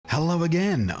Hello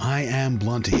again, I am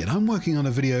Blunty and I'm working on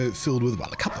a video filled with,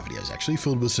 well, a couple of videos actually,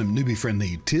 filled with some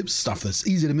newbie-friendly tips, stuff that's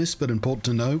easy to miss but important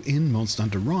to know in Monster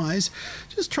Hunter Rise.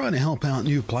 Just trying to help out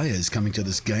new players coming to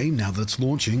this game now that it's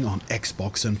launching on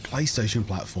Xbox and PlayStation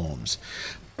platforms.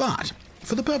 But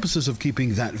for the purposes of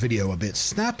keeping that video a bit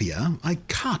snappier, I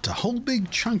cut a whole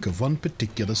big chunk of one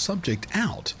particular subject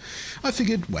out. I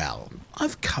figured, well,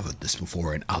 I've covered this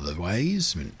before in other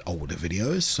ways, in older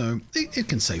videos, so it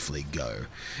can safely go.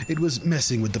 It was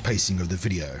messing with the pacing of the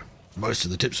video. Most of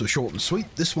the tips were short and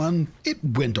sweet. This one, it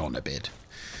went on a bit.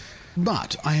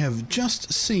 But I have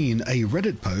just seen a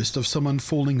Reddit post of someone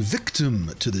falling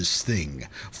victim to this thing,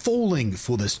 falling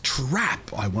for this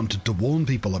trap I wanted to warn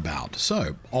people about.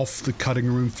 So, off the cutting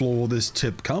room floor this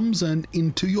tip comes and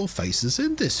into your faces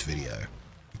in this video.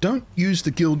 Don't use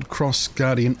the Guild Cross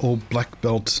Guardian or Black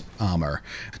Belt armor.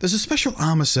 There's a special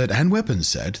armor set and weapon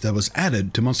set that was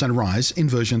added to Monster Hunter Rise in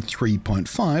version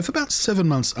 3.5 about 7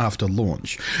 months after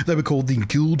launch. They were called the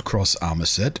Guild Cross armor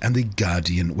set and the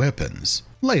Guardian weapons.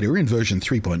 Later, in version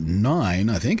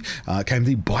 3.9, I think, came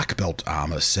the Black Belt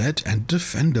armor set and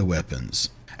Defender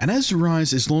weapons. And as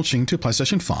Rise is launching to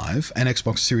PlayStation 5 and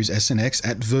Xbox Series S and X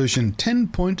at version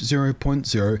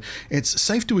 10.0.0, it's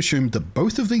safe to assume that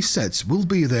both of these sets will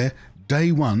be there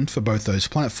day one for both those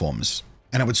platforms.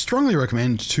 And I would strongly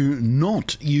recommend to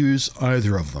not use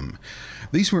either of them.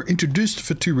 These were introduced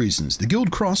for two reasons. The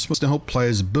Guild Cross was to help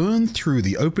players burn through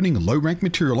the opening low-rank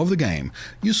material of the game,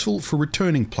 useful for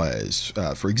returning players,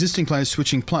 for existing players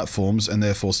switching platforms and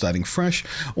therefore starting fresh,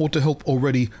 or to help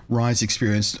already Rise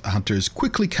experienced hunters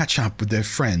quickly catch up with their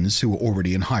friends who were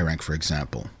already in high rank, for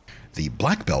example. The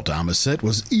Black Belt armor set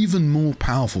was even more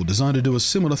powerful, designed to do a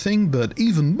similar thing, but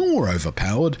even more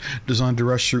overpowered, designed to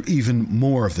rush through even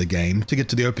more of the game to get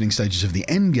to the opening stages of the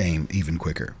end game even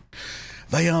quicker.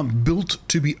 They are built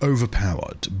to be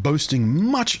overpowered, boasting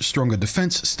much stronger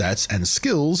defense stats and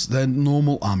skills than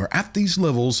normal armor at these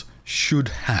levels should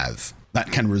have.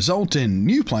 That can result in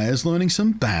new players learning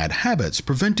some bad habits,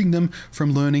 preventing them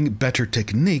from learning better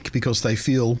technique because they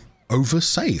feel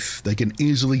oversafe. They can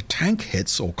easily tank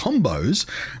hits or combos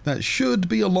that should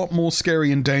be a lot more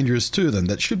scary and dangerous to them,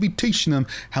 that should be teaching them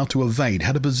how to evade,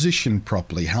 how to position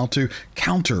properly, how to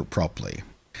counter properly.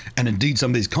 And indeed,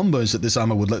 some of these combos that this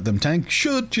armor would let them tank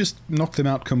should just knock them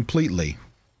out completely.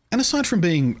 And aside from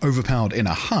being overpowered in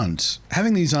a hunt,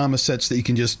 having these armor sets that you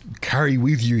can just carry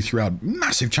with you throughout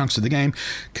massive chunks of the game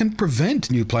can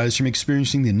prevent new players from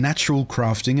experiencing the natural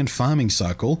crafting and farming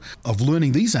cycle of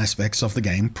learning these aspects of the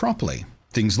game properly.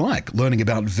 Things like learning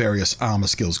about various armor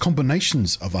skills,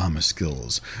 combinations of armor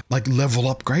skills, like level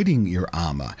upgrading your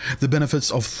armor, the benefits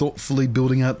of thoughtfully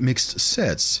building out mixed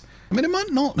sets. I mean, it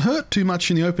might not hurt too much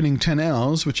in the opening 10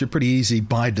 hours, which are pretty easy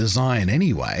by design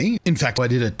anyway. In fact, I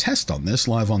did a test on this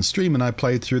live on stream and I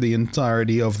played through the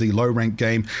entirety of the low rank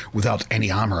game without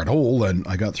any armor at all, and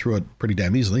I got through it pretty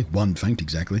damn easily, one feint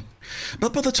exactly.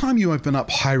 But by the time you open up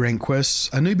high rank quests,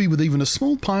 a newbie with even a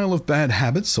small pile of bad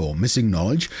habits or missing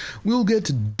knowledge will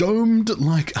get domed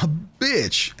like a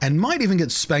bitch and might even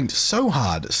get spanked so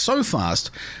hard, so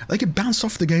fast, they could bounce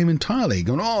off the game entirely,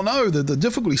 going, oh no, the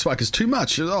difficulty spike is too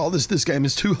much, oh this game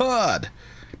is too hard.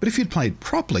 But if you'd played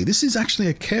properly, this is actually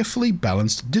a carefully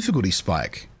balanced difficulty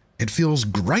spike. It feels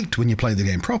great when you play the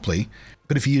game properly,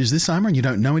 but if you use this armor and you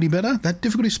don't know any better, that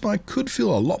difficulty spike could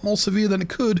feel a lot more severe than it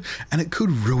could, and it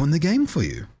could ruin the game for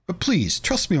you. But please,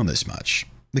 trust me on this much.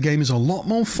 The game is a lot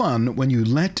more fun when you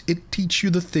let it teach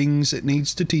you the things it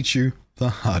needs to teach you the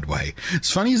hard way.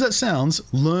 As funny as that sounds,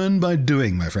 learn by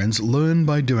doing, my friends. Learn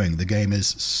by doing. The game is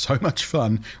so much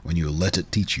fun when you let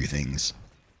it teach you things.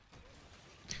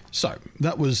 So,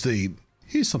 that was the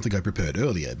here's something I prepared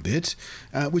earlier bit,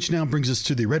 which now brings us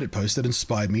to the Reddit post that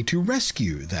inspired me to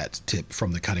rescue that tip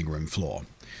from the cutting room floor.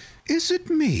 Is it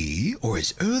me, or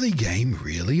is early game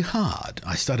really hard?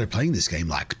 I started playing this game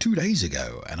like 2 days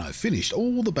ago, and I've finished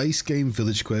all the base game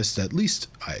village quests, at least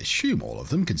I assume all of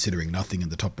them, considering nothing in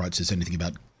the top right says anything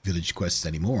about village quests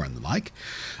anymore and the like.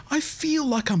 I feel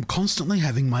like I'm constantly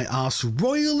having my ass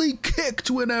royally kicked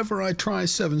whenever I try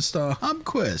 7-star hub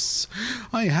quests.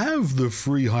 I have the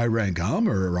free high rank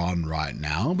armor on right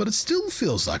now, but it still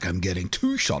feels like I'm getting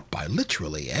two-shot by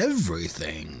literally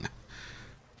everything.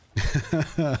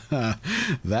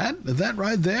 That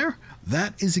right there,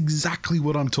 That is exactly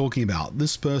what I'm talking about.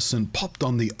 This person popped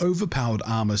on the overpowered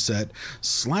armor set,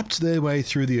 slapped their way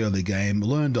through the early game,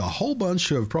 learned a whole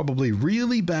bunch of probably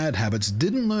really bad habits,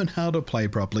 didn't learn how to play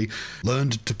properly,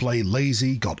 learned to play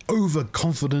lazy, got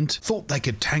overconfident, thought they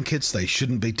could tank hits they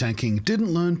shouldn't be tanking,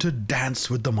 didn't learn to dance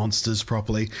with the monsters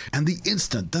properly, and the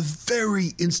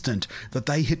very instant that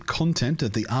they hit content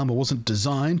that the armor wasn't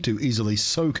designed to easily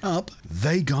soak up,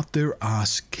 they got their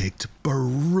ass kicked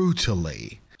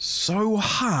brutally. So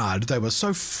hard, they were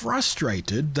so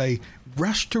frustrated, they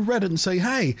rushed to Reddit and say,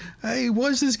 hey, why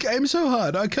is this game so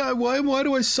hard? Why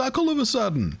do I suck all of a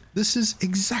sudden? This is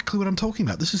exactly what I'm talking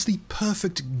about. This is the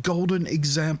perfect golden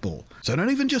example. So don't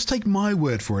even just take my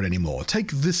word for it anymore. Take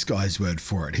this guy's word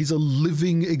for it. He's a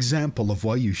living example of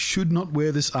why you should not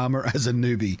wear this armor as a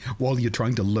newbie while you're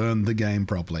trying to learn the game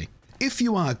properly. If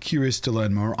you are curious to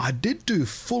learn more, I did do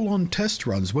full-on test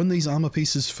runs when these armor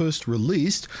pieces first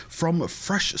released from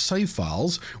fresh save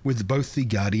files with both the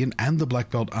Guardian and the Black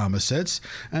Belt armor sets,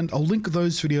 and I'll link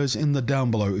those videos in the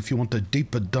down below if you want a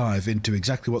deeper dive into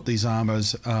exactly what these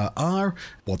armors are,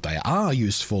 what they are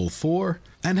useful for,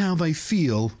 and how they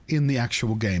feel in the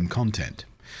actual game content.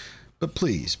 But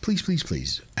please,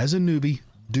 as a newbie,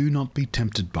 do not be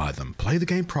tempted by them. Play the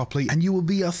game properly and you will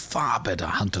be a far better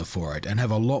hunter for it and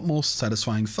have a lot more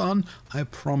satisfying fun, I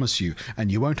promise you. And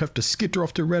you won't have to skitter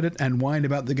off to Reddit and whine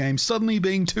about the game suddenly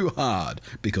being too hard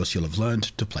because you'll have learned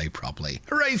to play properly.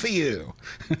 Hooray for you!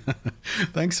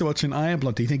 Thanks for watching. I am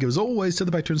Blunty. Thank you as always to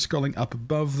the patrons scrolling up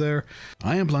above there.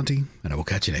 I am Blunty and I will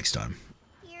catch you next time.